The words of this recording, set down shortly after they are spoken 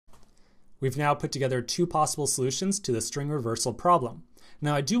We've now put together two possible solutions to the string reversal problem.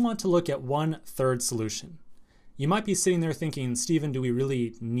 Now I do want to look at one third solution. You might be sitting there thinking, Stephen, do we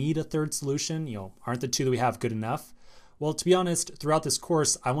really need a third solution? Aren't the two that we have good enough? Well, to be honest, throughout this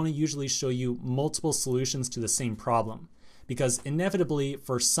course, I want to usually show you multiple solutions to the same problem, because inevitably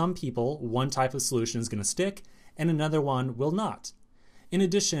for some people, one type of solution is going to stick and another one will not. In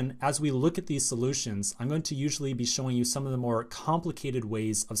addition, as we look at these solutions, I'm going to usually be showing you some of the more complicated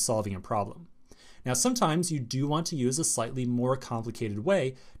ways of solving a problem. Now, sometimes you do want to use a slightly more complicated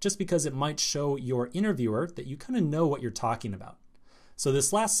way just because it might show your interviewer that you kind of know what you're talking about. So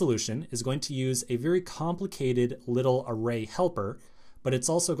this last solution is going to use a very complicated little array helper, but it's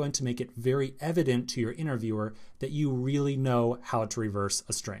also going to make it very evident to your interviewer that you really know how to reverse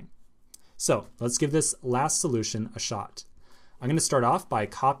a string. So let's give this last solution a shot. I'm going to start off by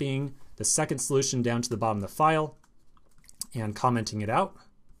copying the second solution down to the bottom of the file and commenting it out.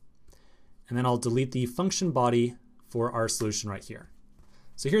 And then I'll delete the function body for our solution right here.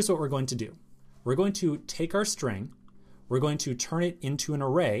 So here's what we're going to do. We're going to take our string, we're going to turn it into an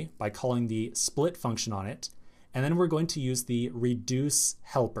array by calling the split function on it, and then we're going to use the reduce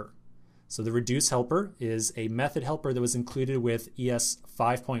helper. So the reduce helper is a method helper that was included with ES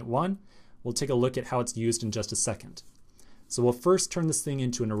 5.1. We'll take a look at how it's used in just a second. So we'll first turn this thing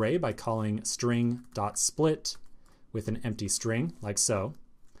into an array by calling string.split with an empty string, like so.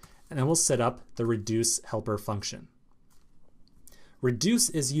 And then we'll set up the reduce helper function. Reduce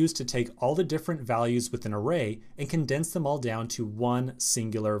is used to take all the different values with an array and condense them all down to one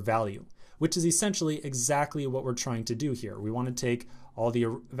singular value, which is essentially exactly what we're trying to do here. We want to take all the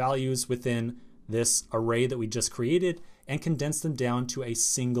values within this array that we just created and condense them down to a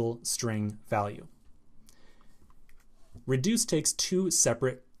single string value. Reduce takes two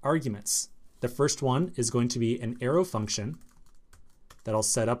separate arguments. The first one is going to be an arrow function that I'll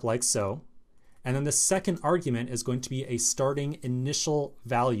set up like so. And then the second argument is going to be a starting initial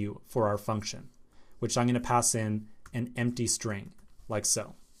value for our function, which I'm going to pass in an empty string like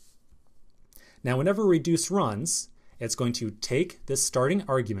so. Now, whenever reduce runs, it's going to take this starting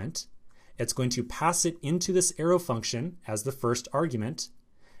argument, it's going to pass it into this arrow function as the first argument,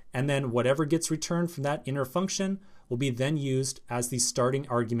 and then whatever gets returned from that inner function will be then used as the starting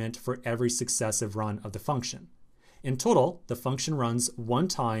argument for every successive run of the function. In total, the function runs one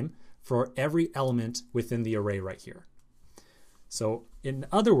time for every element within the array right here. So in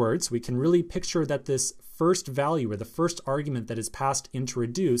other words, we can really picture that this first value or the first argument that is passed into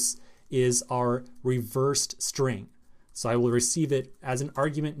reduce is our reversed string. So I will receive it as an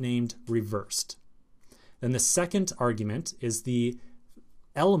argument named reversed. Then the second argument is the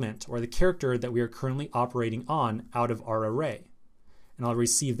element or the character that we are currently operating on out of our array. And I'll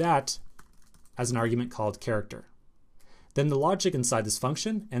receive that as an argument called character. Then the logic inside this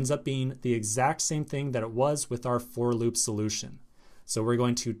function ends up being the exact same thing that it was with our for loop solution. So we're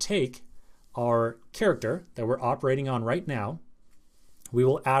going to take our character that we're operating on right now, we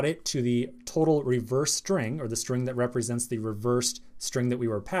will add it to the total reverse string, or the string that represents the reversed string that we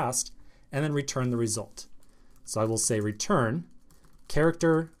were passed, and then return the result. So I will say return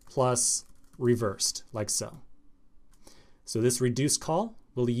character plus reversed, like so. So this reduce call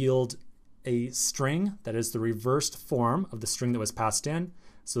will yield a string that is the reversed form of the string that was passed in.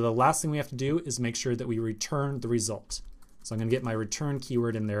 So the last thing we have to do is make sure that we return the result. So I'm going to get my return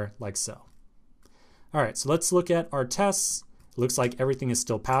keyword in there like so. All right, so let's look at our tests. It looks like everything is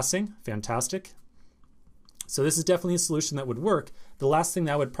still passing. Fantastic. So this is definitely a solution that would work. The last thing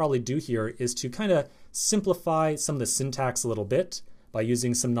that I would probably do here is to kind of simplify some of the syntax a little bit by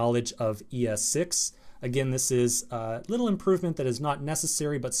using some knowledge of ES6. Again, this is a little improvement that is not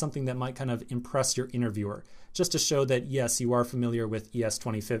necessary, but something that might kind of impress your interviewer, just to show that, yes, you are familiar with ES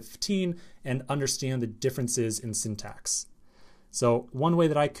 2015 and understand the differences in syntax. So one way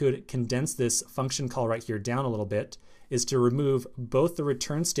that I could condense this function call right here down a little bit is to remove both the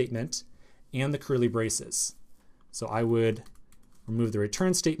return statement and the curly braces. So I would remove the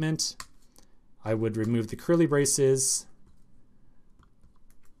return statement, I would remove the curly braces,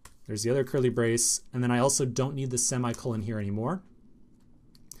 there's the other curly brace, and then I also don't need the semicolon here anymore.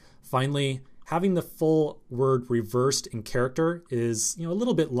 Finally, having the full word reversed in character is a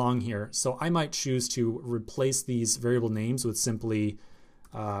little bit long here, so I might choose to replace these variable names with simply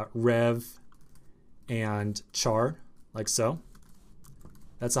rev and char, like so.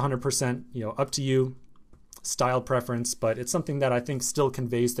 That's 100% up to you, style preference, but it's something that I think still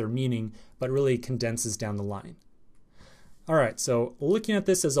conveys their meaning, but really condenses down the line. All right, so looking at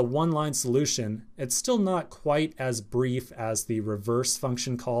this as a one-line solution, it's still not quite as brief as the reverse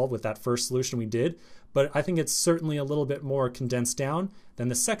function call with that first solution we did, but I think it's certainly a little bit more condensed down than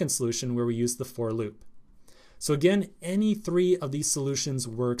the second solution where we use the for loop. So again, any three of these solutions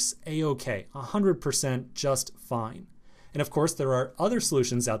works a-okay, 100% just fine. And of course, there are other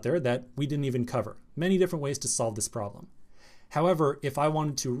solutions out there that we didn't even cover, many different ways to solve this problem. However, if I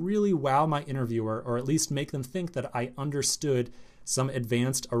wanted to really wow my interviewer, or at least make them think that I understood some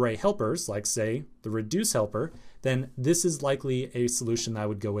advanced array helpers, like say the reduce helper, then this is likely a solution that I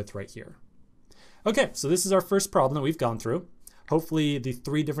would go with right here. Okay, so this is our first problem that we've gone through. Hopefully the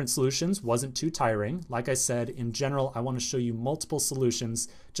three different solutions wasn't too tiring. Like I said, in general, I want to show you multiple solutions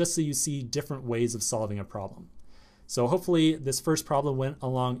just so you see different ways of solving a problem. So hopefully this first problem went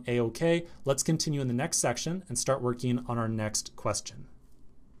along a-okay. Let's continue in the next section and start working on our next question.